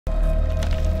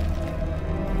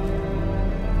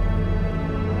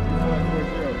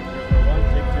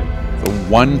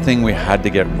one thing we had to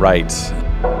get right.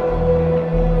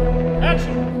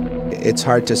 It's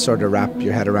hard to sort of wrap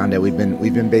your head around it. We've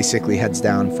been basically heads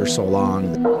down for so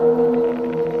long.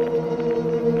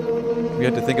 We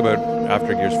had to think about,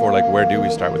 after Gears 4, like, where do we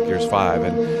start with Gears 5?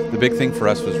 And the big thing for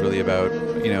us was really about,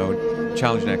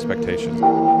 challenging expectations.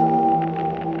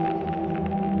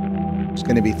 There's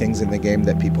going to be things in the game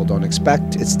that people don't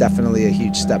expect. It's definitely a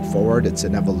huge step forward. It's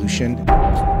an evolution.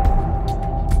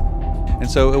 And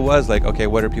so it was like, okay,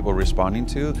 what are people responding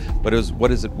to? But it was,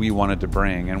 what is it we wanted to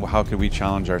bring, and how could we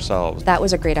challenge ourselves? That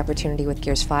was a great opportunity with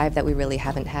Gears 5 that we really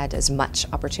haven't had as much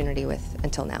opportunity with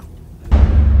until now.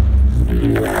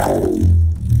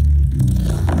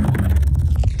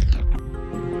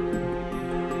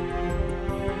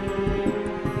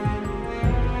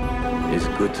 It's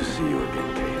good to see you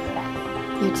again,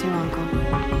 Kate. You too, Uncle.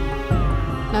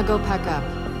 Now go pack up.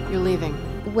 You're leaving.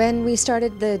 When we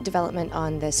started the development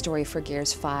on the story for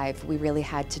Gears 5, we really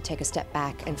had to take a step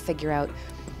back and figure out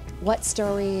what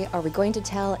story are we going to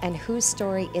tell and whose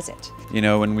story is it?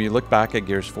 When we look back at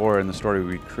Gears 4 and the story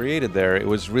we created there, it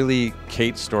was really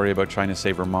Kate's story about trying to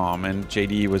save her mom, and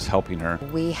JD was helping her.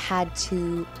 We had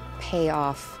to pay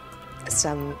off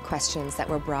some questions that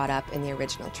were brought up in the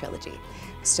original trilogy.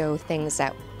 So things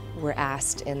that were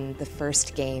asked in the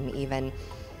first game even,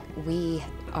 we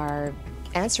are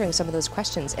answering some of those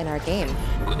questions in our game.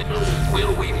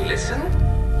 Will we listen?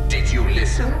 Did you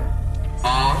listen?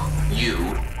 Are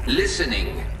you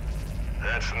listening?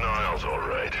 That's Niles, all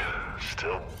right.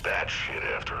 Still batshit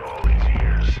after all these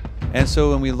years. And so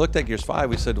when we looked at Gears 5,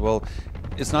 we said, well,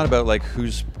 it's not about like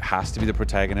who's has to be the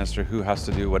protagonist or who has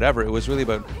to do whatever. It was really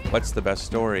about what's the best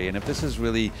story. And if this is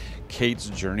really Kate's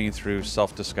journey through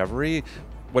self-discovery,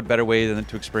 what better way than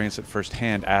to experience it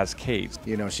firsthand as Kate?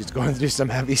 She's going through some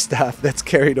heavy stuff that's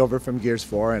carried over from Gears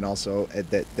 4 and also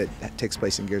that takes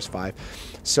place in Gears 5.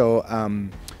 So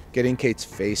getting Kate's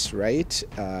face right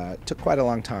took quite a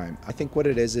long time. I think what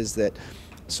it is that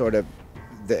sort of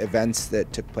the events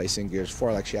that took place in Gears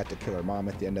 4, like she had to kill her mom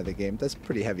at the end of the game, that's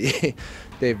pretty heavy.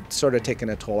 They've sort of taken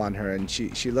a toll on her, and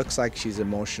she looks like she's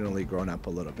emotionally grown up a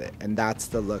little bit, and that's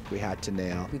the look we had to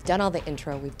nail. We've done all the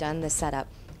intro, we've done the setup,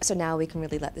 so now we can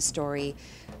really let the story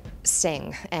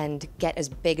sing and get as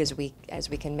big as we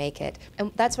can make it.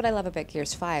 And that's what I love about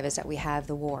Gears 5, is that we have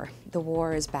the war. The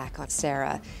war is back on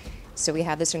Sarah. So we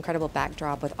have this incredible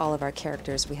backdrop with all of our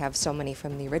characters. We have so many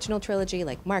from the original trilogy,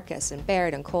 like Marcus and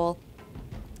Baird and Cole.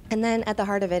 And then at the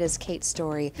heart of it is Kate's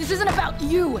story. This isn't about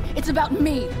you, it's about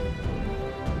me.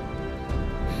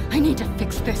 I need to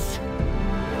fix this.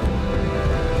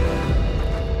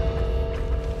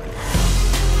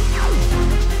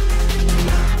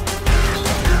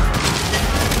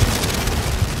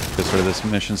 Sort of this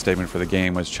mission statement for the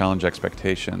game was challenge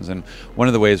expectations, and one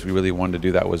of the ways we really wanted to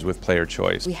do that was with player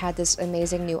choice. We had this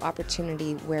amazing new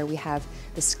opportunity where we have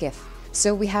the skiff.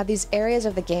 So we have these areas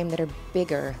of the game that are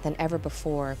bigger than ever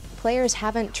before. Players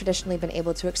haven't traditionally been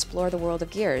able to explore the world of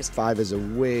Gears. 5 is a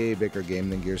way bigger game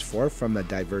than Gears 4 from a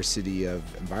diversity of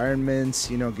environments.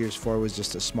 Gears 4 was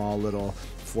just a small little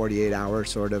 48-hour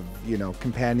sort of,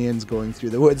 companions going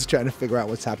through the woods trying to figure out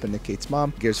what's happened to Kate's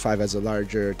mom. Gears 5 has a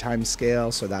larger time scale,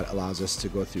 so that allows us to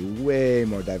go through way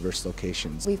more diverse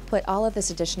locations. We've put all of this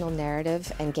additional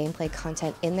narrative and gameplay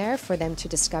content in there for them to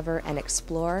discover and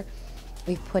explore.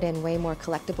 We've put in way more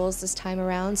collectibles this time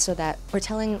around so that we're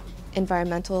telling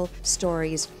environmental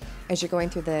stories as you're going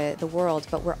through the world,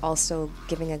 but we're also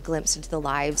giving a glimpse into the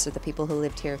lives of the people who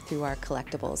lived here through our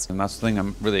collectibles. And that's the thing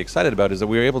I'm really excited about, is that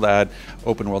we were able to add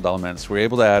open world elements, we were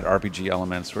able to add RPG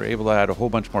elements, we were able to add a whole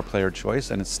bunch more player choice,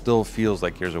 and it still feels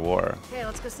like Gears of War. Okay,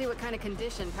 let's go see what kind of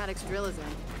condition Paddock's drill is in.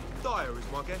 Dire is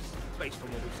my guess, based on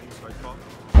what we've seen so far.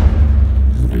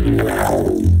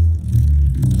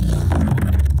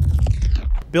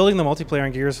 Building the multiplayer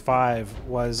in Gears 5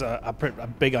 was a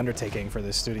big undertaking for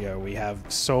this studio. We have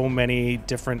so many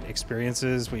different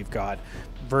experiences. We've got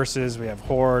Versus, we have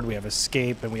Horde, we have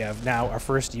Escape, and we have now our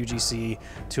first UGC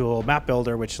tool, Map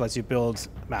Builder, which lets you build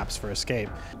maps for Escape.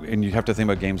 And you have to think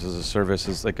about games as a service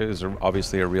is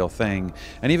obviously a real thing.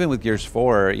 And even with Gears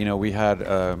 4, we had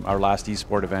our last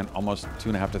eSport event almost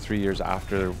 2.5 to 3 years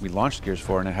after we launched Gears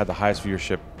 4, and it had the highest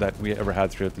viewership that we ever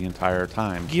had throughout the entire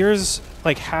time. Gears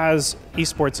has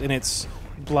esports in its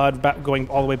blood, going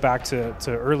all the way back to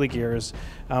early Gears,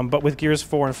 but with Gears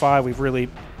 4 and 5, we've really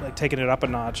taken it up a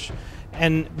notch.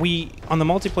 And we, on the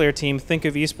multiplayer team, think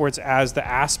of esports as the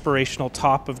aspirational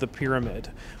top of the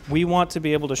pyramid. We want to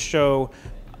be able to show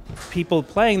people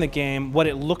playing the game what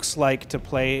it looks like to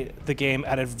play the game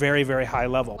at a very, very high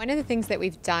level. One of the things that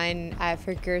we've done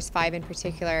for Gears 5 in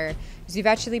particular is we've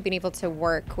actually been able to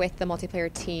work with the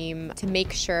multiplayer team to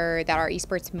make sure that our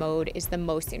esports mode is the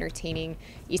most entertaining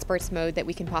esports mode that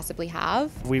we can possibly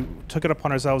have. We took it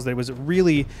upon ourselves that it was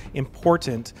really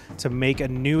important to make a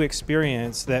new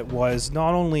experience that was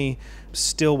not only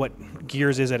still what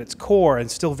Gears is at its core and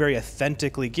still very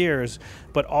authentically Gears,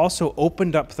 but also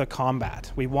opened up the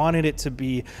combat. We wanted it to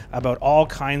be about all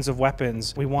kinds of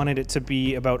weapons. We wanted it to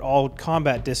be about all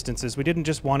combat distances. We didn't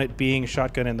just want it being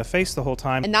shotgun in the face the whole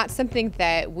time. And that's something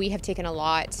that we have taken a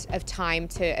lot of time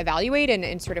to evaluate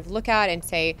and sort of look at and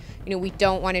say, you know, we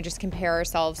don't want to just compare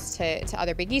ourselves to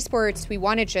other big esports. We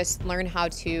want to just learn how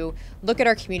to look at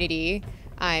our community,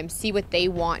 see what they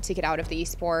want to get out of the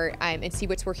esport, and see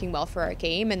what's working well for our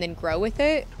game, and then grow with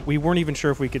it. We weren't even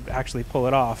sure if we could actually pull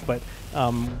it off, but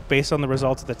based on the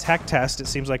results of the tech test, it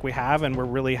seems like we have, and we're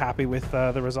really happy with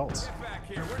the results.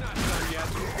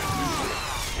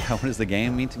 What does the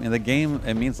game mean to me? The game,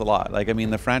 it means a lot. Like, I mean,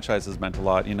 the franchise has meant a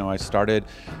lot. You know, I started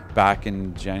back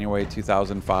in January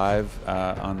 2005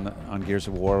 on Gears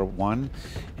of War 1,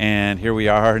 and here we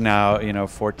are now, you know,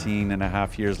 14 and a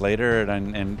half years later,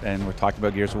 and we're talking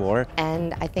about Gears of War.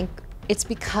 And I think it's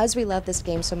because we love this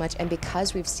game so much and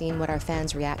because we've seen what our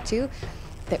fans react to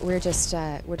that we're just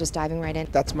diving right in.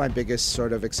 That's my biggest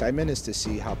sort of excitement, is to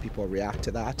see how people react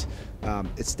to that.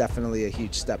 It's definitely a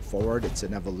huge step forward. It's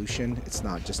an evolution. It's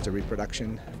not just a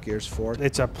reproduction of Gears 4.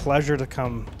 It's a pleasure to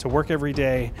come to work every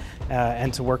day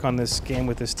and to work on this game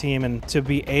with this team, and to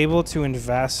be able to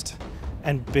invest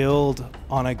and build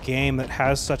on a game that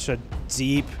has such a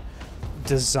deep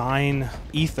design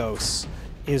ethos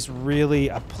is really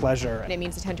a pleasure. And it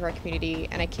means a ton to our community,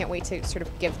 and I can't wait to sort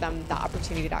of give them the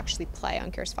opportunity to actually play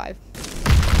on Gears 5.